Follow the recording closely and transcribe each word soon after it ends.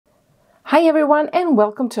Hi everyone and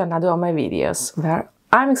welcome to another of my videos where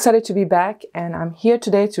I'm excited to be back, and I'm here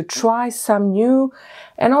today to try some new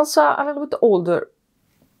and also a little bit older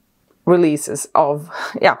releases of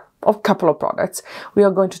a couple of products. We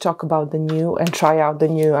are going to talk about the new and try out the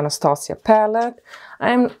new Anastasia palette.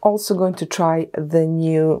 I'm also going to try the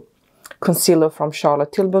new concealer from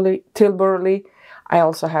Charlotte Tilbury. I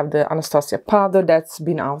also have the Anastasia powder that's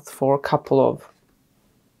been out for a couple of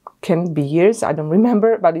can be years, I don't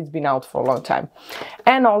remember, but it's been out for a long time.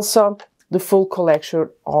 And also the full collection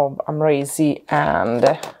of Amrezy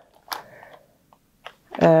and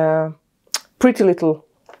Pretty Little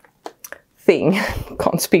Thing.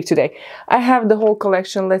 Can't speak today. I have the whole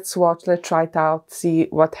collection. Let's watch, let's try it out, see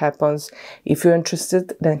what happens. If you're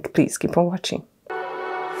interested, then please keep on watching.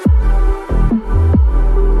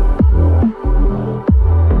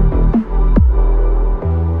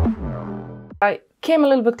 I came a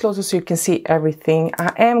little bit closer so you can see everything.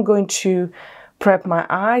 I am going to prep my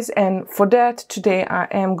eyes, and for that today I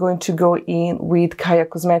am going to go in with Caia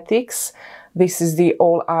Cosmetics. This is the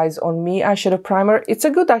All Eyes on Me eyeshadow primer. It's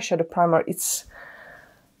a good eyeshadow primer. It's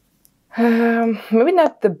maybe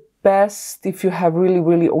not the best if you have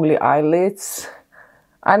really oily eyelids.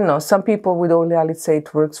 I don't know, some people with oily eyelids say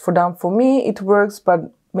it works for them. For me it works,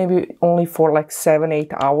 but maybe only for like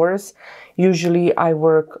 7-8 hours. Usually I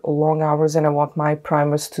work long hours and I want my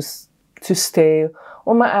primers to stay,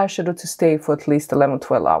 or my eyeshadow to stay for at least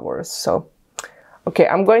 11-12 hours. So, okay,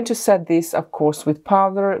 I'm going to set this, of course, with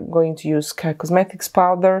powder. I'm going to use Caia Cosmetics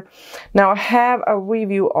powder. Now I have a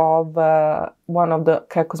review of one of the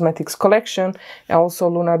Caia Cosmetics collection, and also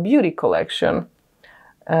Lunar Beauty collection.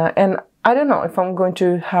 And I don't know if I'm going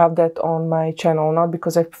to have that on my channel or not,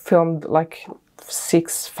 because I filmed like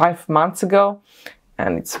 5 months ago,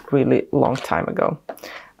 and it's really long time ago.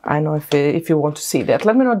 I know if you want to see that,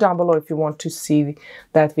 let me know down below if you want to see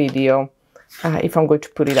that video, if I'm going to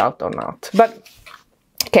put it out or not. But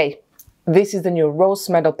okay, this is the new Rose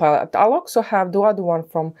Medal palette. I'll also have the other one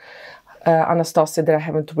from Anastasia that I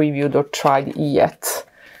haven't reviewed or tried yet,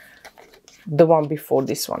 the one before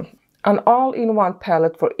this one. An all-in-one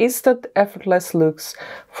palette for instant effortless looks,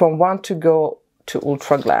 from want to go to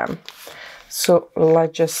ultra glam. So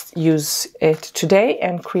let's just use it today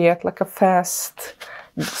and create like a fast,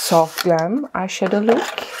 soft glam eyeshadow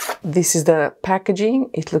look. This is the packaging.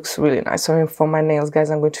 It looks really nice. Sorry for my nails,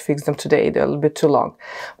 guys. I'm going to fix them today. They're a little bit too long.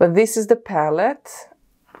 But this is the palette,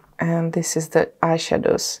 and this is the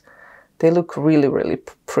eyeshadows. They look really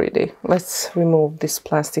pretty. Let's remove this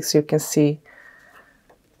plastic so you can see.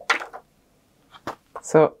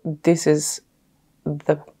 So this is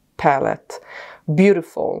the palette.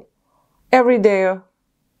 Beautiful. Everyday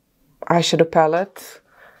eyeshadow palette.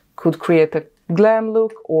 Could create a glam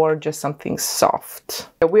look or just something soft.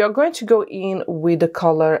 We are going to go in with the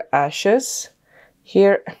color Ashes.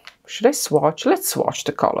 Here, should I swatch? Let's swatch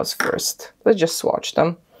the colors first. Let's just swatch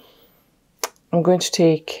them. I'm going to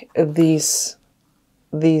take these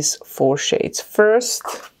 4 shades. First,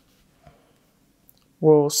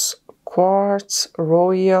 Rose Quartz,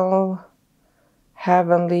 Royal,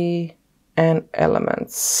 Heavenly, and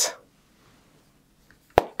Elements.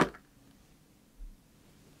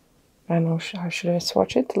 I know, how should I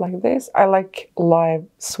swatch it? Like this. I like live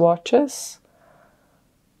swatches,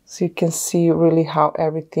 so you can see really how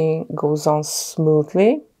everything goes on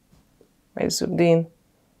smoothly. I zoomed in.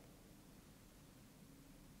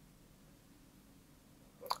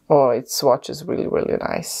 Oh, it swatches really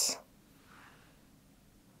nice.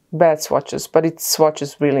 Bad swatches, but it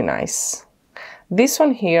swatches really nice. This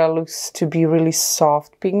one here looks to be really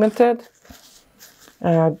soft pigmented.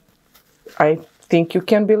 I think you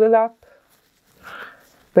can build it up,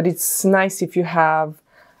 but it's nice if you have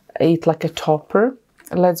it like a topper.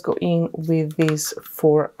 Let's go in with these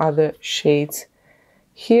 4 other shades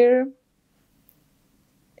here.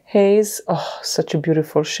 Haze, oh, such a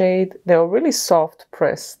beautiful shade. They're really soft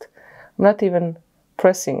pressed. I'm not even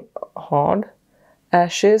pressing hard.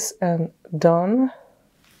 Ashes and Dawn.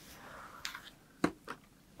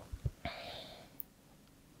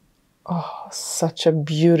 Oh, such a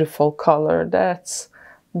beautiful color. That's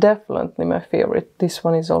definitely my favorite. This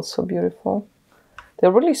one is also beautiful.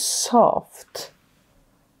 They're really soft.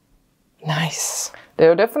 Nice.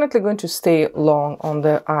 They're definitely going to stay long on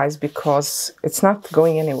the eyes because it's not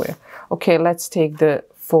going anywhere. Okay, let's take the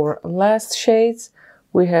 4 last shades.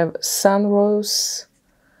 We have Sunrose,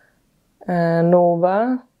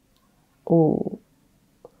 Nova, ooh,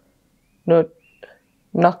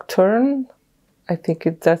 Nocturne, I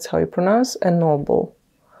think that's how you pronounce, and Noble.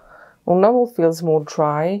 Well, Noble feels more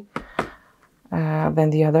dry than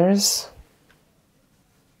the others.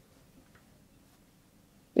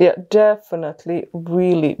 Yeah, definitely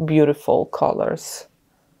really beautiful colors.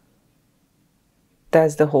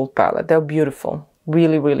 That's the whole palette. They're beautiful.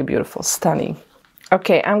 Really, really beautiful. Stunning.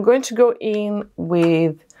 Okay, I'm going to go in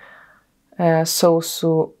with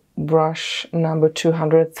Sosu brush number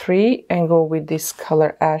 203 and go with this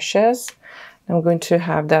color Ashes. I'm going to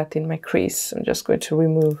have that in my crease. I'm just going to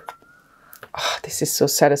remove. Oh, this is so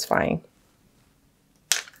satisfying.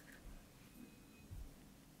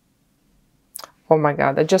 Oh my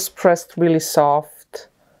god, I just pressed really soft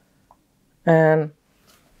and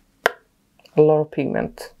a lot of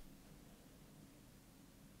pigment.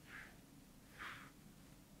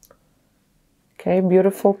 Okay,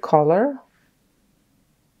 beautiful color.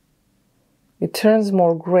 It turns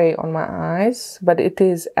more gray on my eyes, but it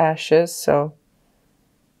is Ashes, so.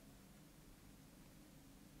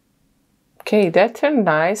 Okay, that turned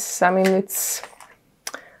nice. I mean,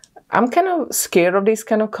 I'm kind of scared of these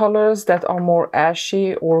kind of colors that are more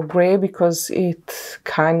ashy or gray because it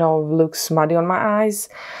kind of looks muddy on my eyes,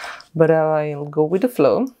 but I'll go with the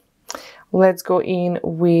flow. Let's go in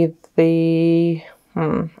with the,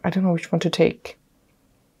 I don't know which one to take.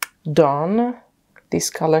 Dawn, this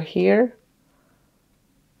color here.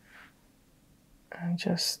 And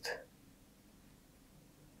just,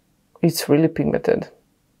 it's really pigmented.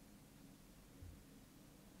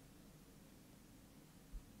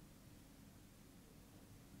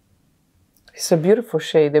 It's a beautiful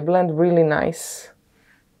shade. They blend really nice.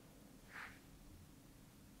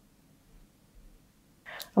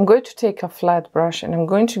 I'm going to take a flat brush and I'm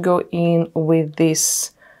going to go in with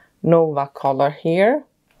this Nova color here.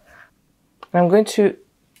 I'm going to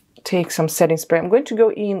take some setting spray. I'm going to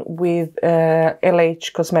go in with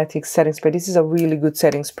LH Cosmetics setting spray. This is a really good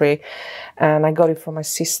setting spray and I got it from my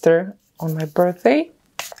sister on my birthday.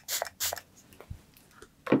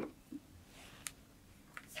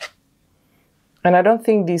 And I don't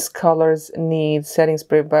think these colors need setting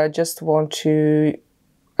spray, but I just want to,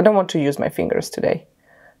 I don't want to use my fingers today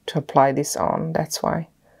to apply this on, that's why.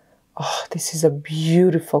 Oh, this is a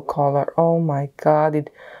beautiful color. Oh my god, it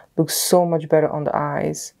looks so much better on the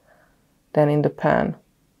eyes than in the pan.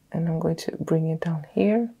 And I'm going to bring it down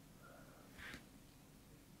here.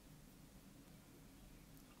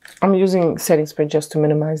 I'm using setting spray just to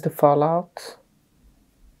minimize the fallout.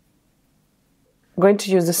 I'm going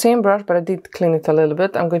to use the same brush, but I did clean it a little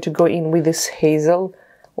bit. I'm going to go in with this Hazel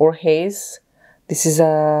or Haze. This is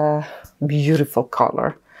a beautiful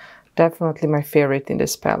color. Definitely my favorite in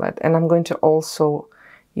this palette. And I'm going to also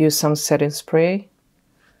use some setting spray.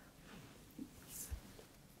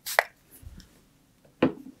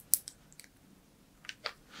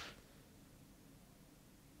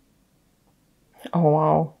 Oh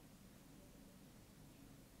wow.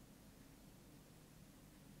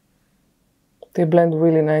 They blend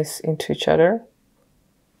really nice into each other.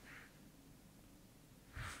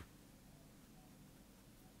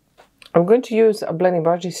 I'm going to use a blending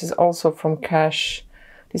brush. This is also from Cash.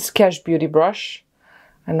 This is Cash Beauty brush.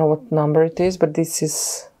 I know what number it is, but this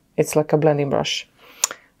is, it's like a blending brush.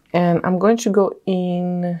 And I'm going to go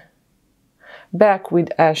in back with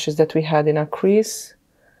Ashes that we had in our crease.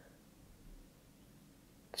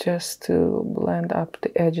 Just to blend up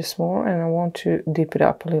the edges more, and I want to dip it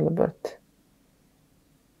up a little bit.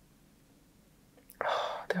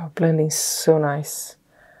 Oh, they are blending so nice.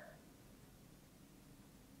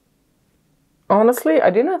 Honestly, I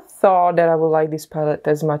didn't thought that I would like this palette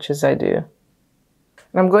as much as I do. And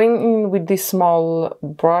I'm going in with this small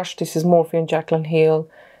brush. This is Morphe & Jaclyn Hill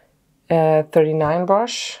 39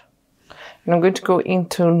 brush. And I'm going to go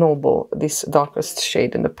into Noble, this darkest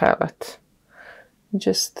shade in the palette.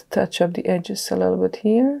 Just touch up the edges a little bit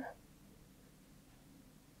here.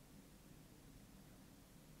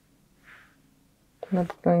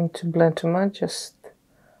 Not going to blend too much, just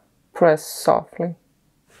press softly.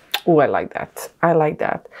 Oh, I like that. I like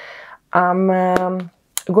that. I'm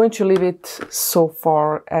going to leave it so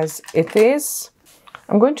far as it is.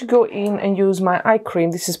 I'm going to go in and use my eye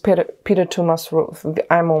cream. This is Peter Thomas Roth.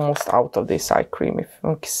 I'm almost out of this eye cream. If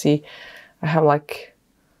you can see, I have like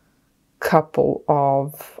a couple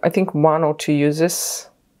of, I think 1 or 2 uses.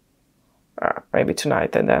 Maybe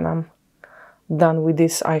tonight, and then I'm done with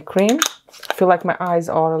this eye cream. I feel like my eyes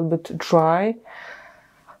are a little bit dry.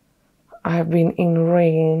 I've been in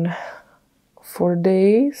rain for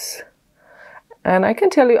days. And I can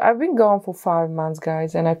tell you, I've been gone for 5 months,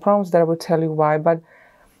 guys. And I promised that I would tell you why. But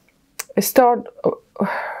I started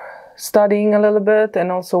studying a little bit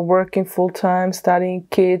and also working full-time, studying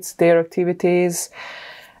kids, their activities.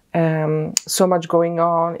 So much going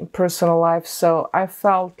on in personal life. So I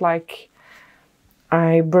felt like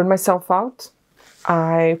I burned myself out.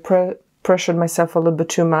 I pressured myself a little bit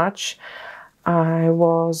too much. I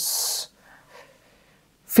was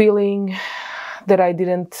feeling that I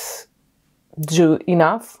didn't do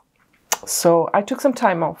enough. So I took some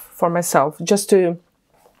time off for myself just to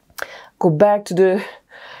go back to the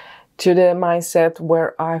mindset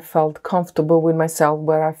where I felt comfortable with myself,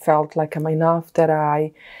 where I felt like I'm enough, that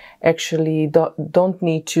I actually don't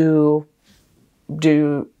need to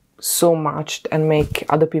do so much and make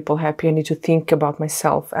other people happy. I need to think about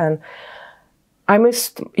myself. And I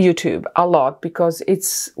missed YouTube a lot because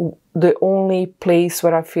it's the only place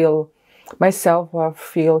where I feel myself, where I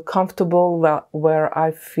feel comfortable, where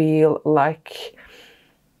I feel like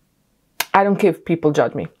I don't care if people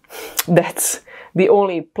judge me. That's the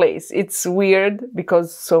only place. It's weird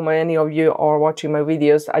because so many of you are watching my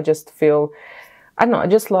videos. I just feel, I don't know, I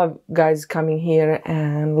just love guys coming here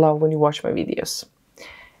and love when you watch my videos.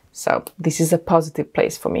 So this is a positive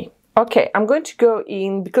place for me. Okay, I'm going to go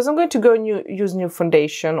in, because I'm going to go and use new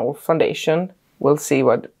foundation or foundation. We'll see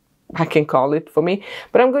what I can call it for me.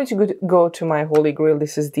 But I'm going to go to my holy grail.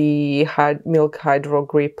 This is the Milk Hydro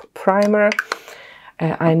Grip Primer.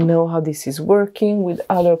 I know how this is working with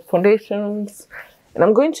other foundations. And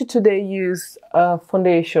I'm going to today use a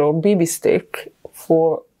foundation or BB stick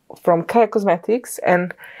from Caia Cosmetics.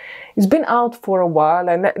 And it's been out for a while,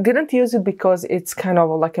 and I didn't use it because it's kind of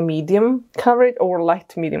like a medium coverage or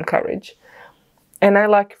light medium coverage. And I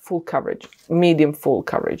like full coverage, medium full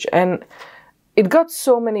coverage. And it got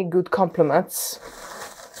so many good compliments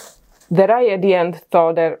that I at the end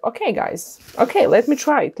thought that, okay guys, okay, let me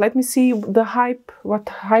try it. Let me see the hype, what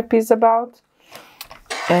the hype is about.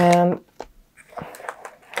 And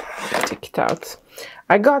take it out.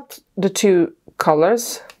 I got the two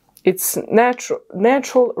colors. It's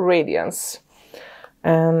natural radiance.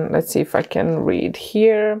 And let's see if I can read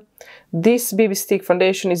here. This BB stick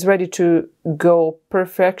foundation is ready to go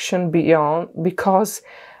perfection beyond because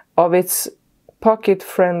of its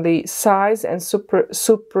pocket-friendly size and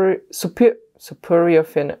superior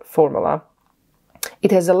thin formula.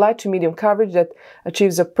 It has a light to medium coverage that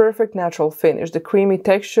achieves a perfect natural finish. The creamy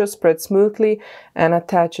texture spreads smoothly and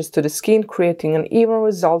attaches to the skin, creating an even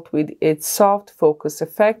result with its soft focus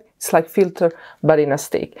effect. It's like filter, but in a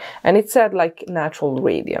stick. And it said like natural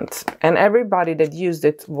radiant. And everybody that used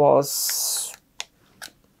it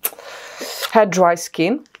had dry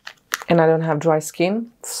skin. And I don't have dry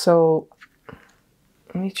skin. So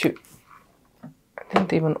I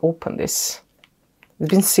didn't even open this. It's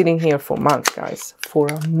been sitting here for months, guys. For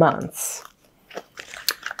months.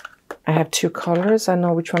 I have two colors. I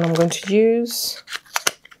know which one I'm going to use.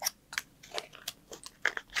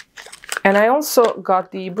 And I also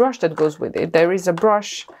got the brush that goes with it. There is a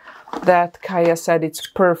brush that Caia said it's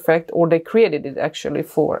perfect, or they created it actually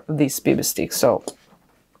for this BB stick. So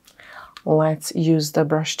let's use the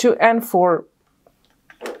brush too. And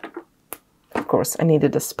of course, I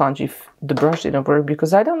needed a sponge if the brush didn't work,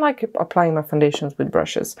 because I don't like applying my foundations with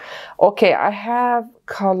brushes. Okay, I have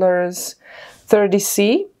colors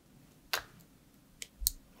 30C.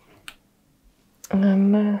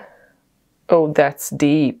 Oh, that's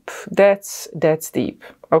deep. That's deep.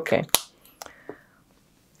 Okay.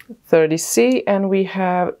 30C, and we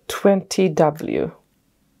have 20W.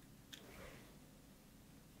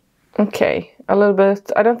 Okay, a little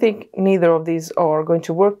bit. I don't think neither of these are going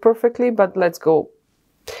to work perfectly, but let's go.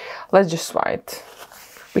 Let's just try it.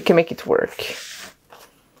 We can make it work.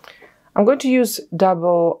 I'm going to use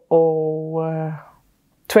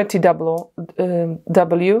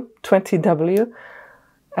 20W.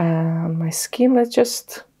 And my skin, let's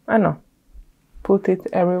just, I don't know, put it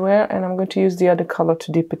everywhere. And I'm going to use the other color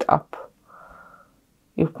to dip it up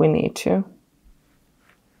if we need to.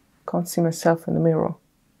 Can't see myself in the mirror.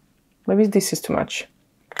 Maybe this is too much.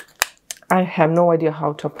 I have no idea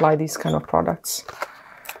how to apply these kind of products.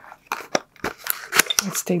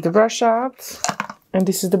 Let's take the brush out. And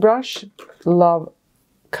this is the brush. Love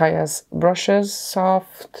Caia's brushes,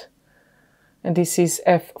 soft. And this is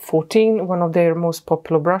F14, one of their most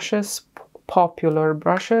popular brushes.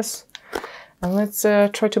 And let's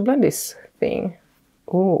try to blend this thing.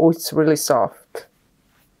 Oh, it's really soft.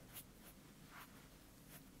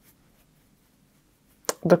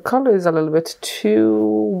 The color is a little bit too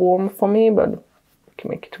warm for me, but we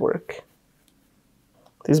can make it work.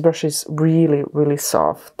 This brush is really, really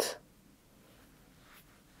soft.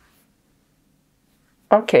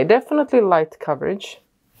 Okay, definitely light coverage.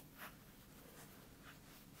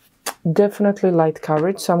 Definitely light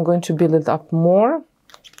coverage, so I'm going to build it up more.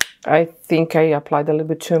 I think I applied a little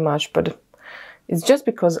bit too much, but it's just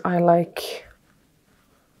because I like,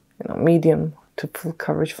 medium to full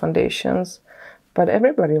coverage foundations. But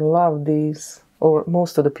everybody loves these or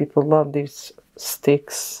most of the people love these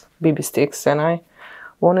sticks, BB sticks, and I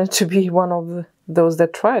wanted to be one of those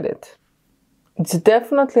that tried it. It's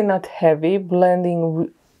definitely not heavy, blending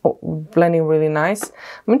really nice.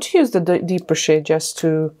 I'm going to use the deeper shade just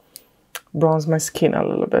to bronze my skin a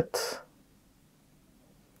little bit.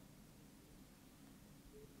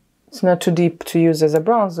 It's not too deep to use as a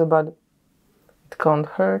bronzer, but it can't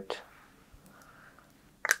hurt.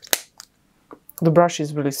 The brush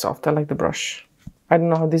is really soft. I like the brush. I don't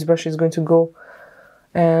know how this brush is going to go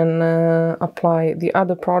and apply the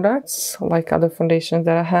other products, like other foundations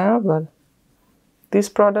that I have, but this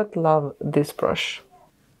product, love this brush.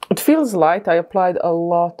 It feels light. I applied a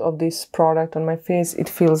lot of this product on my face. It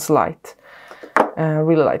feels light,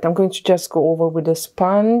 really light. I'm going to just go over with a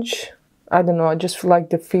sponge. I don't know, I just like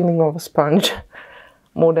the feeling of a sponge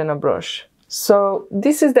more than a brush. So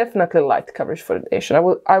this is definitely light coverage foundation.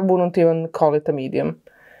 I wouldn't even call it a medium.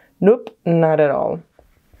 Nope, not at all.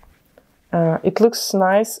 It looks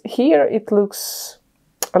nice. Here it looks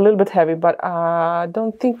a little bit heavy, but I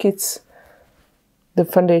don't think it's the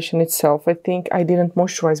foundation itself. I think I didn't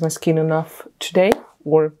moisturize my skin enough today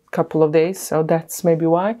or a couple of days, so that's maybe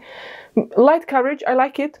why. Light coverage, I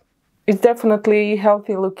like it. It's definitely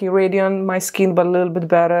healthy looking, radiant my skin, but a little bit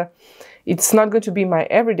better. It's not going to be my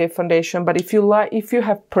everyday foundation, but if you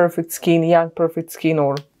have perfect skin, young perfect skin,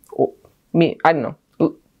 or me, I don't know.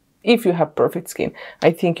 If you have perfect skin,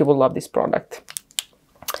 I think you will love this product.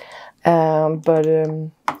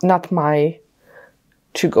 Not my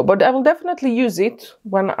to go, but I will definitely use it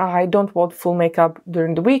when I don't want full makeup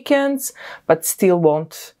during the weekends, but still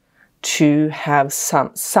want to have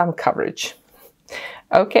some coverage.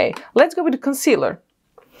 Okay, let's go with the concealer.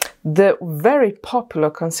 The very popular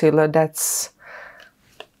concealer that's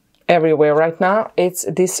everywhere right now, it's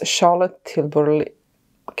this Charlotte Tilbury.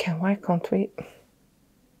 Why can't we?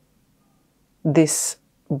 This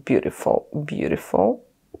beautiful, beautiful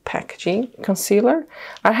packaging concealer.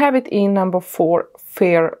 I have it in number 4,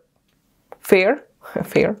 fair.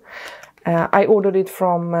 I ordered it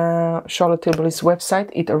from Charlotte Tilbury's website.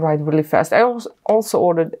 It arrived really fast. I also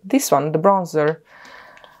ordered this one, the bronzer,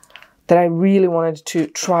 that I really wanted to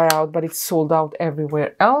try out, but it's sold out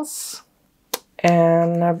everywhere else.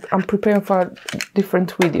 And I'm preparing for a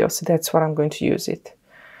different video, so that's why I'm going to use it.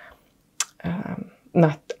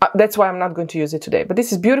 That's why I'm not going to use it today. But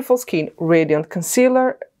this is Beautiful Skin Radiant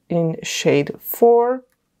Concealer in shade 4.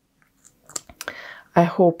 I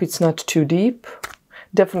hope it's not too deep.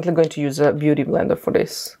 Definitely going to use a beauty blender for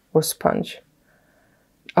this, or sponge.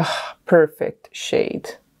 Ah, perfect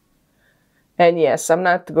shade. And yes, I'm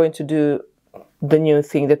not going to do the new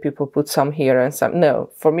thing that people put some here and some. No,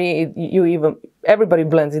 for me, everybody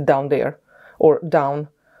blends it down there or down.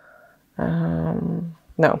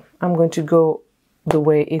 No, I'm going to go the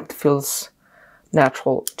way it feels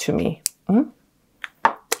natural to me.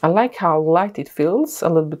 I like how light it feels, a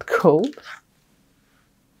little bit cold.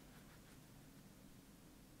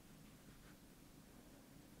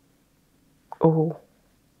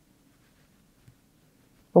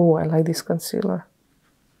 Oh, I like this concealer.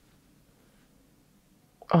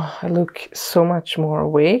 Oh, I look so much more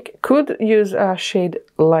awake. Could use a shade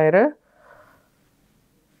lighter,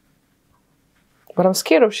 but I'm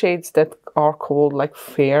scared of shades that are called like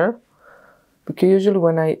fair, because usually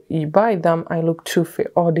when I buy them, I look too fair.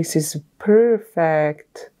 Oh, this is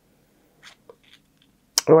perfect.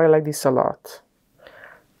 Oh, I like this a lot.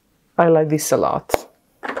 I like this a lot.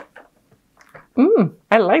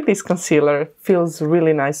 I like this concealer. It feels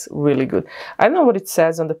really nice, really good. I don't know what it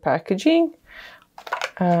says on the packaging,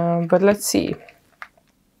 but let's see.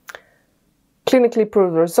 Clinically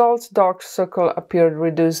proved results. Dark circle appeared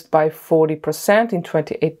reduced by 40% in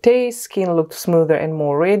 28 days. Skin looked smoother and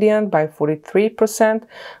more radiant by 43%.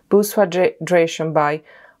 Boost hydration by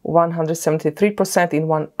 173% in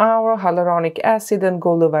 1 hour. Hyaluronic acid and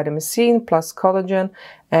gold vitamin C plus collagen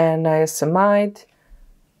and niacinamide.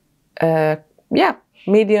 Yeah,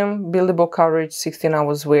 medium buildable coverage, 16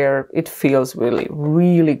 hours wear. It feels really,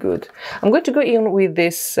 really good. I'm going to go in with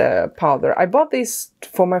this powder. I bought this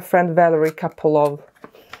for my friend Valerie a couple of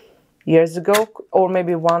years ago, or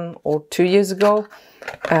maybe 1 or 2 years ago,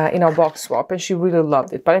 in our box swap, and she really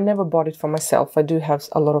loved it, but I never bought it for myself. I do have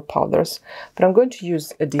a lot of powders, but I'm going to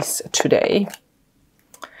use this today.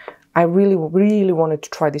 I really, really wanted to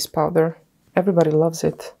try this powder. Everybody loves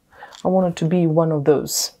it. I wanted to be one of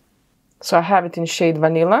those. So I have it in shade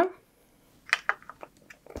Vanilla.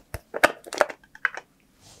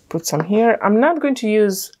 Put some here. I'm not going to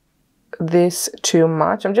use this too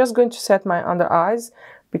much. I'm just going to set my under eyes,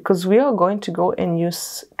 because we are going to go and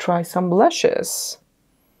try some blushes.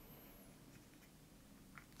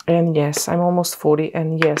 And yes, I'm almost 40,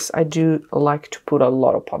 and yes, I do like to put a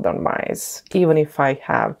lot of powder on my eyes, even if I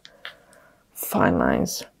have fine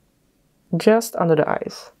lines just under the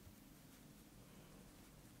eyes.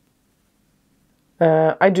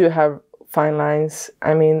 I do have fine lines.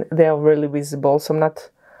 I mean, they are really visible, so I'm not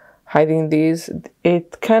hiding these.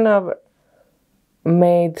 It kind of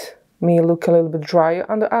made me look a little bit drier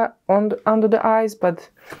under the eyes, but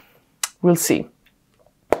we'll see.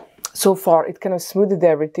 So far, it kind of smoothed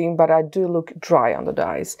everything, but I do look dry under the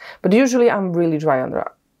eyes. But usually, I'm really dry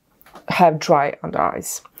have dry under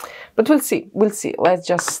eyes. But we'll see. We'll see. Let's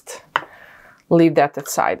just leave that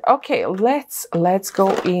aside. Okay, let's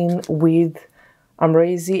go in with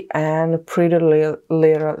Amrezy and Pretty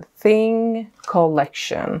Little Thing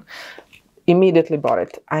collection. Immediately bought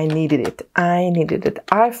it. I needed it. I needed it.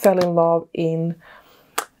 I fell in love in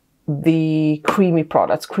the creamy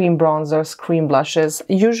products, cream bronzers, cream blushes.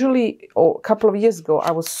 Usually, a couple of years ago,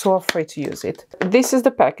 I was so afraid to use it. This is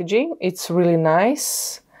the packaging. It's really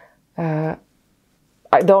nice. The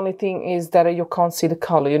only thing is that you can't see the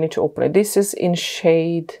color. You need to open it. This is in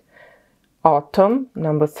shade Autumn,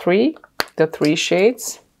 number 3. The 3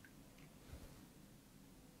 shades.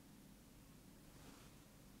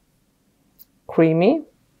 Creamy.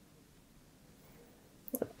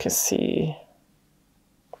 You can see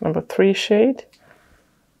number 3 shade.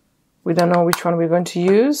 We don't know which one we're going to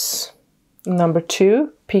use. Number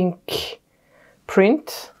 2, pink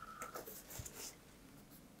print.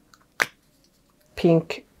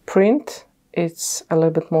 Pink print. It's a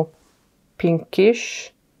little bit more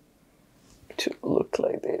pinkish to look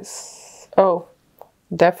like this. Oh,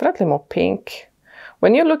 definitely more pink.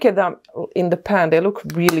 When you look at them in the pan, they look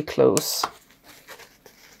really close.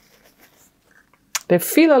 They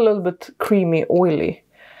feel a little bit creamy, oily.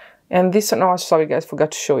 And this, oh, sorry guys,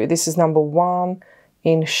 forgot to show you. This is number 1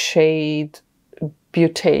 in shade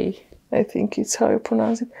Beauté, I think it's how you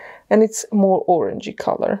pronounce it. And it's more orangey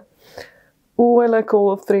color. Oh, I like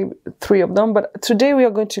all of three of them, but today we are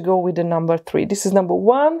going to go with the number 3. This is number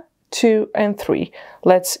 1, 2, and 3.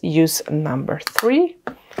 Let's use number 3.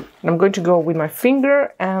 And I'm going to go with my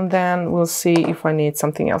finger, and then we'll see if I need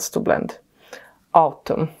something else to blend.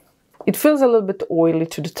 Autumn. It feels a little bit oily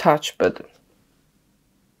to the touch, but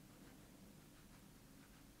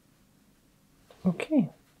okay.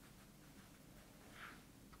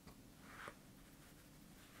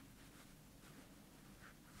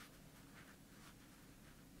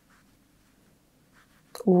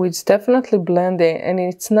 Oh, it's definitely blending, and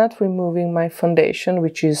it's not removing my foundation,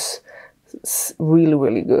 which is really,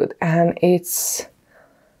 really good. And it's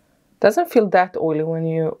doesn't feel that oily when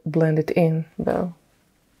you blend it in, though.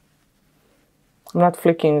 I'm not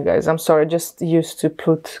flicking, guys. I'm sorry. I just used to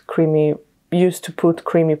put creamy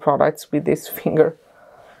products with this finger.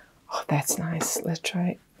 Oh, that's nice. Let's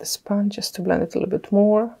try the sponge just to blend it a little bit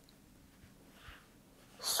more.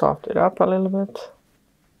 Soft it up a little bit.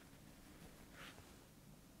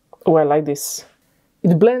 Oh, I like this.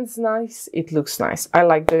 It blends nice. It looks nice. I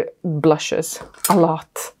like the blushes a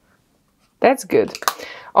lot. That's good.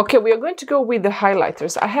 Okay, we are going to go with the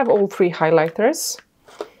highlighters. I have all 3 highlighters.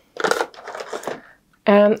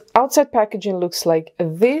 And outside packaging looks like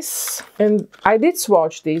this. And I did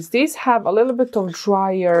swatch these. These have a little bit of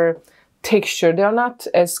drier texture. They're not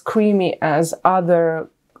as creamy as other,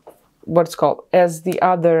 as the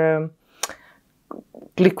other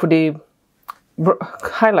liquidy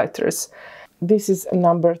highlighters. This is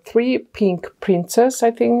number 3, Pink Princess,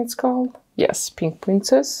 I think it's called. Yes, Pink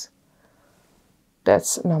Princess.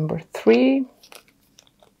 That's number 3.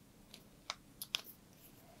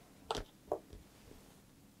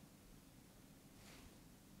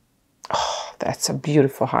 Oh, that's a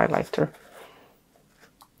beautiful highlighter.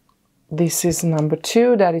 This is number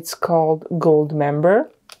 2, that it's called Gold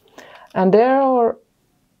Member. And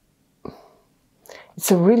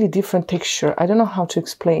it's a really different texture. I don't know how to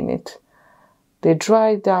explain it. They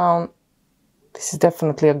dry down. This is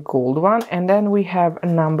definitely a gold one. And then we have a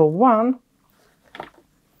number 1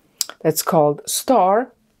 that's called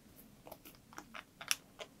Star.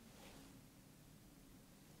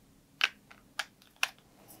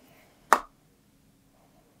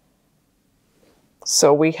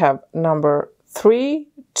 So we have number 3,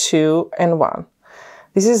 2, and 1.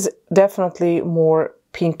 This is definitely more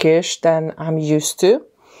pinkish than I'm used to.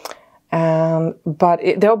 But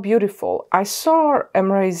they're beautiful. I saw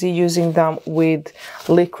Amrezy using them with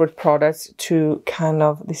liquid products to kind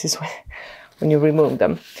of, this is when you remove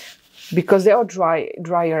them, because they are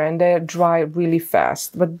drier and they dry really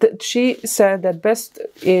fast. But she said that best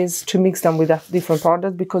is to mix them with a different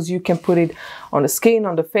product, because you can put it on the skin,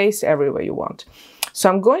 on the face, everywhere you want. So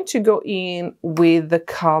I'm going to go in with the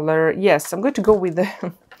color, yes, I'm going to go with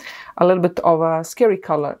the a little bit of a scary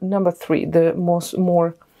color, number 3, the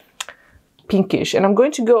more pinkish. And I'm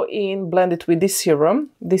going to go in, blend it with this serum.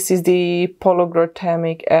 This is the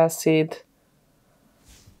polyglutamate acid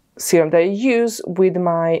serum that I use with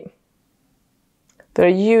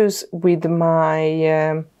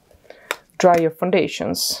my drier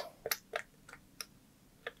foundations.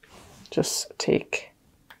 Just take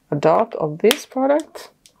a dot of this product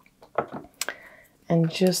and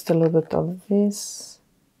just a little bit of this.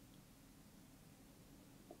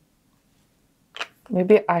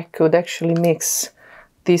 Maybe I could actually mix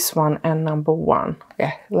this one and number 1.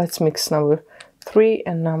 Yeah, let's mix number 3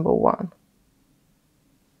 and number 1.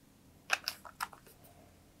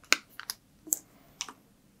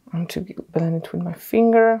 I'm going to blend it with my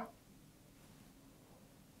finger.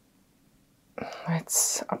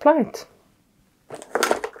 Let's apply it.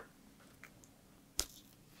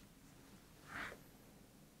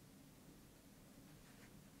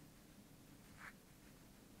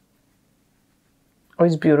 Oh,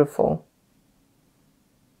 it's beautiful.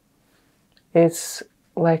 It's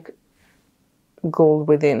like gold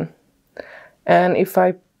within. And if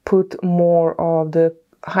I put more of the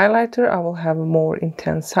highlighter, I will have a more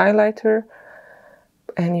intense highlighter.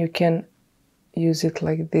 And you can use it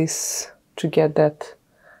like this to get that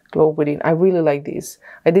glow within. I really like this.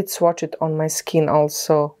 I did swatch it on my skin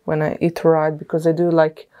also when it arrived, because I do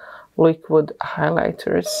like liquid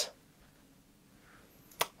highlighters.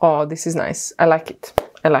 Oh, this is nice. I like it.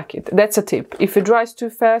 I like it. That's a tip. If it dries too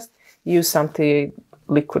fast, use something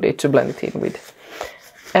liquid to blend it in with.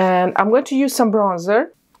 And I'm going to use some bronzer.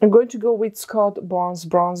 I'm going to go with Scott Barnes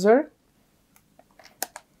bronzer,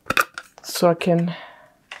 so I can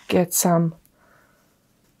get some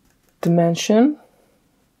dimension.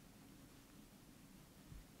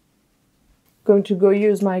 Going to go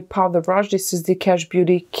use my powder brush. This is the Cash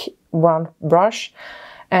Beauty one brush,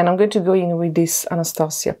 and I'm going to go in with this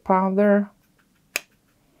Anastasia powder.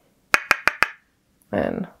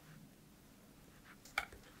 And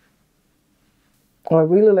oh, I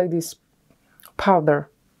really like this powder.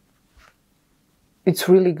 It's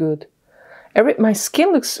really good. My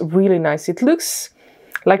skin looks really nice. It looks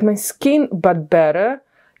like my skin, but better.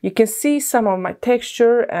 You can see some of my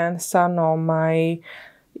texture and some of my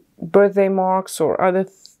birthday marks or other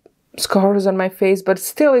scars on my face, but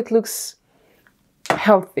still it looks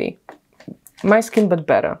healthy. My skin, but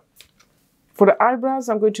better. For the eyebrows,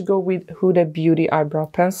 I'm going to go with Huda Beauty eyebrow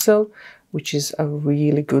pencil, which is a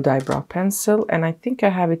really good eyebrow pencil. And I think I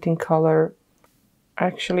have it in color,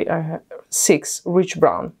 actually I have 6, rich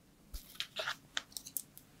brown.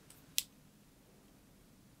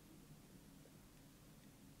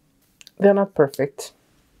 They're not perfect.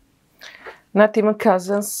 Not even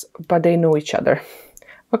cousins, but they know each other.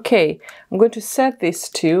 Okay, I'm going to set this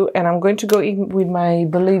too, and I'm going to go in with my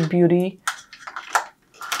Beverly Beauty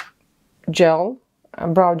gel, a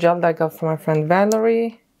brow gel that I got from my friend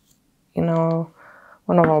Valerie, you know,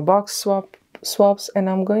 one of our box swaps, and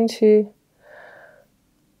I'm going to,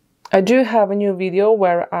 I do have a new video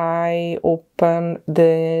where I open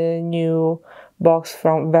the new box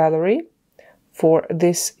from Valerie for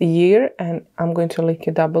this year, and I'm going to link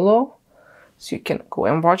it down below so you can go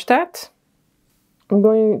and watch that. I'm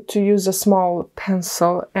going to use a small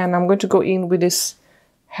pencil, and I'm going to go in with this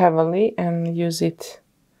heavily and use it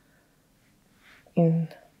in.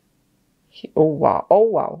 Oh wow, oh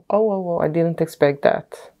wow, oh wow, I didn't expect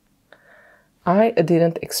that. I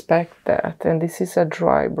didn't expect that. And this is a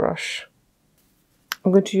dry brush.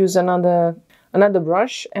 I'm going to use another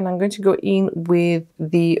brush, and I'm going to go in with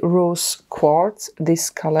the rose quartz, this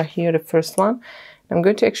color here, the first one. I'm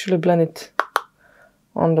going to actually blend it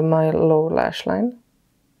under my lower lash line.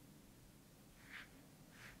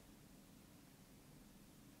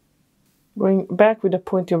 Going back with a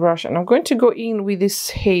pointy brush, and I'm going to go in with this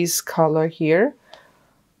haze color here,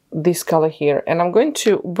 this color here, and I'm going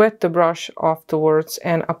to wet the brush afterwards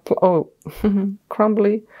and apply. Oh,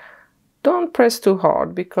 crumbly. Don't press too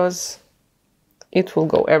hard because it will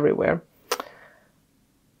go everywhere.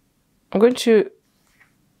 I'm going to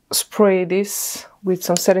spray this with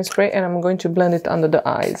some setting spray, and I'm going to blend it under the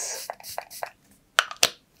eyes.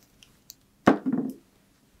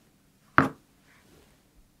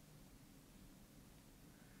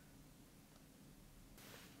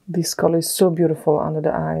 This color is so beautiful under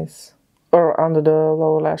the eyes, or under the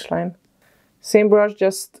lower lash line. Same brush,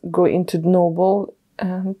 just go into Noble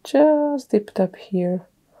and just dip it up here.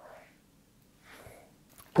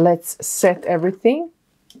 Let's set everything.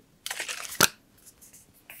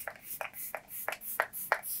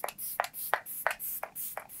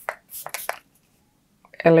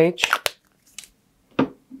 LH.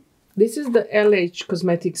 This is the LH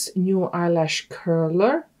Cosmetics new eyelash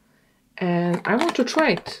curler, and I want to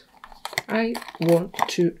try it. I want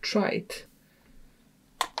to try it.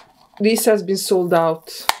 This has been sold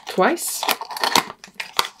out twice,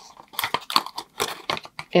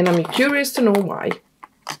 and I'm curious to know why.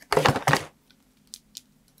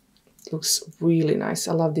 Looks really nice.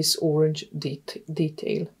 I love this orange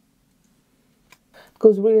detail.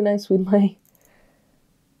 Goes really nice with my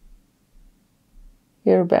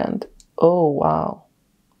hairband. Oh wow.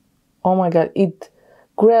 Oh my god, it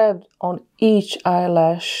grabbed on each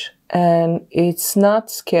eyelash and it's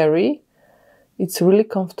not scary. It's really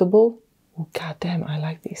comfortable. Oh god damn, I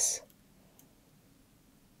like this.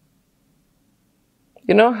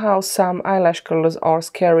 You know how some eyelash curlers are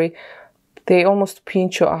scary? They almost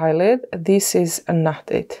pinch your eyelid. This is not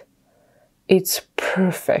it. It's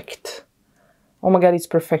perfect. Oh my god, it's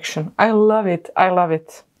perfection. I love it. I love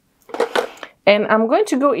it. And I'm going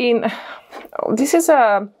to go in. This is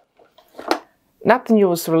a not the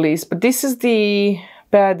newest release, but this is the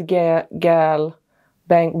Bad Gal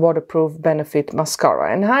Bang Waterproof Benefit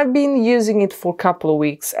Mascara, and I've been using it for a couple of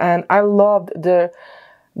weeks, and I loved the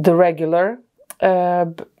regular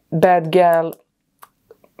Bad Gal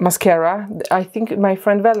mascara. I think my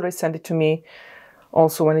friend Valerie sent it to me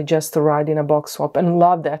also when it just arrived in a box swap, and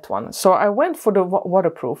loved that one. So I went for the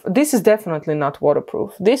waterproof. This is definitely not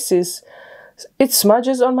waterproof. This is, it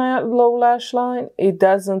smudges on my low lash line. It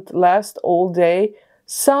doesn't last all day.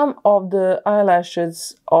 Some of the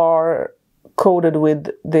eyelashes are coated with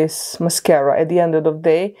this mascara at the end of the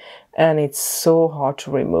day, and it's so hard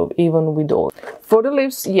to remove, even with oil. For the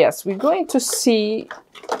lips, yes, we're going to see.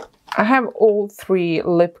 I have all three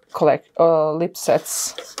lip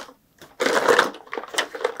sets.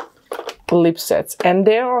 And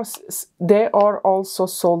they are also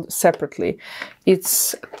sold separately.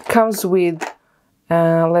 It comes with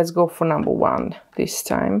let's go for number one this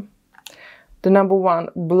time. The number one,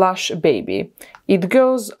 Blush Baby. It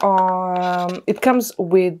goes on. It comes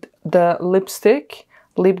with the lipstick,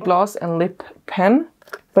 lip gloss, and lip pen.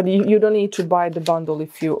 But you don't need to buy the bundle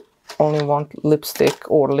if you only want lipstick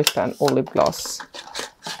or lip pen or lip gloss.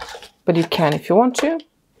 But you can if you want to.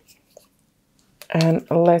 And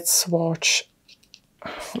let's swatch.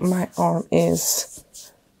 My arm is...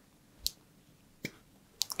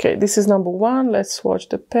 Okay, this is number one. Let's swatch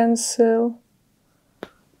the pencil.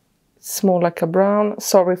 It's more like a brown.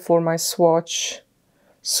 Sorry for my swatches.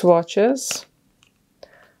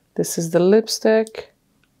 This is the lipstick.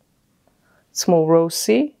 It's more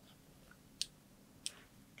rosy.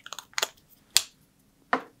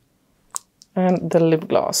 And the lip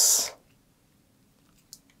gloss.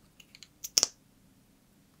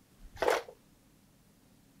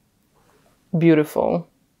 Beautiful.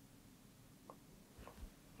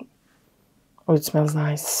 Oh, it smells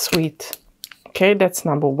nice, sweet. Okay, that's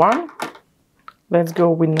number one. Let's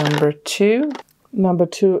go with number two. Number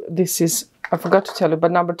two, this is, I forgot to tell you,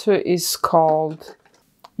 but number two is called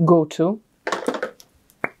Go To.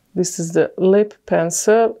 This is the lip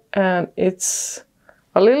pencil, and it's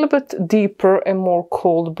a little bit deeper and more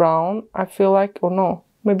cold brown, I feel like, or no,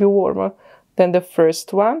 maybe warmer than the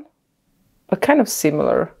first one, but kind of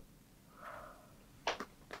similar.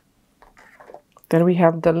 Then we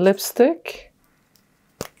have the lipstick.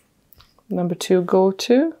 Number two, Go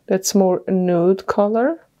To. That's more nude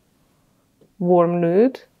color. Warm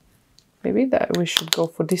nude. Maybe that we should go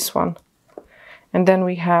for this one. And then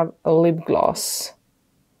we have a lip gloss.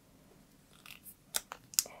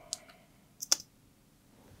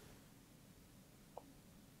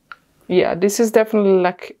 Yeah, this is definitely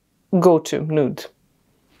like Go To nude.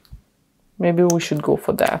 Maybe we should go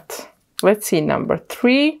for that. Let's see, number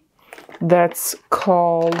three. That's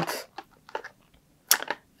called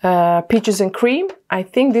Peaches and Cream. I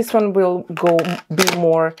think this one will be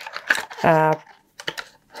more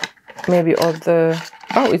maybe of the...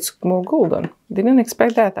 Oh, it's more golden. Didn't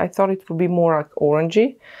expect that. I thought it would be more like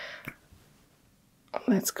orangey.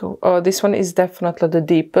 Let's go. Oh, this one is definitely the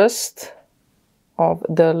deepest of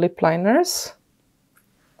the lip liners.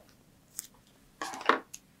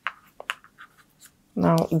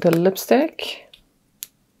 Now the lipstick.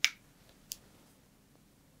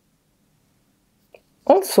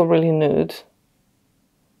 Also really nude.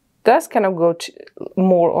 Does kind of go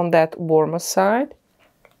more on that warmer side.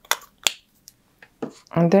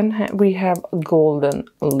 And then we have a golden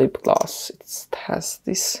lip gloss. It has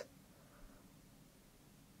this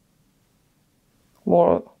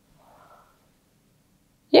more...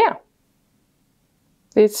 Yeah.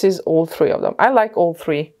 This is all three of them. I like all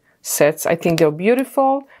three sets. I think they're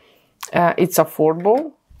beautiful. It's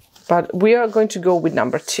affordable. but we are going to go with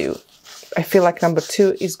number 2. I feel like number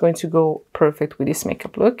 2 is going to go perfect with this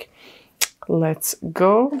makeup look. Let's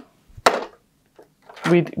go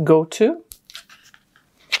with Go To.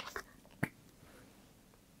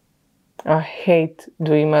 I hate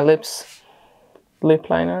doing my lips, lip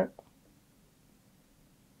liner.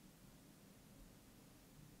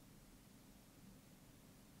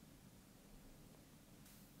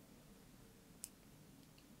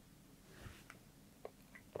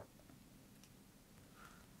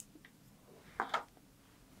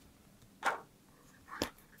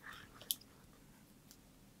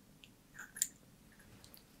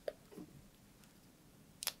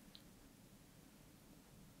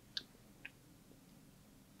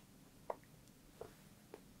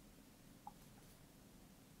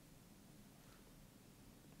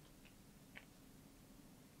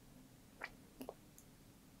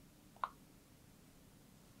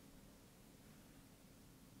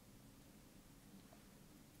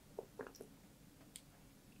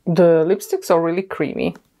 The lipsticks are really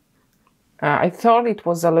creamy. I thought it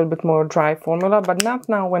was a little bit more dry formula, but not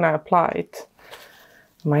now when I apply it.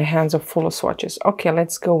 My hands are full of swatches. Okay,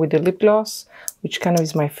 let's go with the lip gloss, which kind of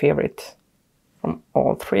is my favorite from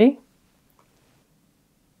all 3.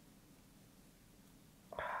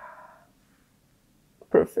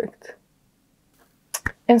 Perfect.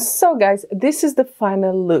 And so guys, this is the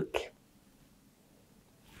final look.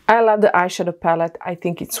 I love the eyeshadow palette. I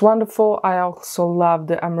think it's wonderful. I also love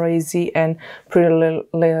the Amrezy and Pretty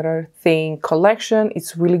Little Thing collection.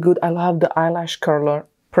 It's really good. I love the eyelash curler.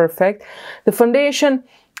 Perfect. The foundation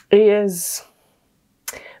is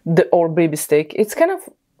the Baby Stick. It's kind of,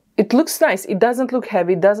 it looks nice. It doesn't look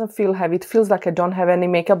heavy. It doesn't feel heavy. It feels like I don't have any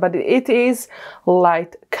makeup, but it is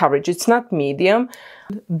light coverage. It's not medium.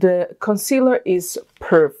 The concealer is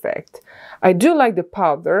perfect. I do like the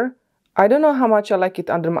powder. I don't know how much I like it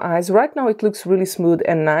under my eyes. Right now it looks really smooth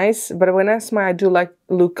and nice, but when I smile I do like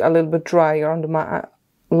look a little bit drier under my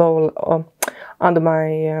lower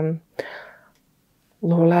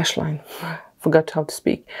lash line. Forgot how to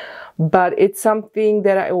speak. But it's something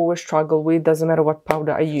that I always struggle with. Doesn't matter what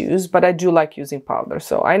powder I use, but I do like using powder.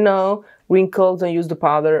 So I know wrinkles, don't use the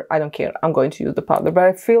powder. I don't care. I'm going to use the powder. But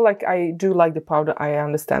I feel like I do like the powder. I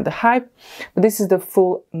understand the hype. But this is the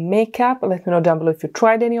full makeup. Let me know down below if you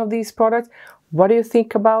tried any of these products. What do you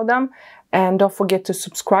think about them? And don't forget to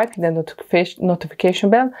subscribe, hit the notification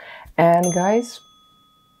bell. And guys,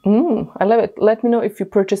 I love it. Let me know if you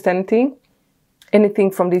purchased anything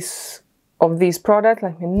from these products.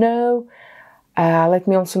 Let me know. Let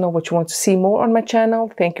me also know what you want to see more on my channel.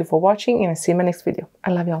 Thank you for watching, and I'll see you in my next video.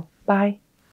 I love y'all. Bye.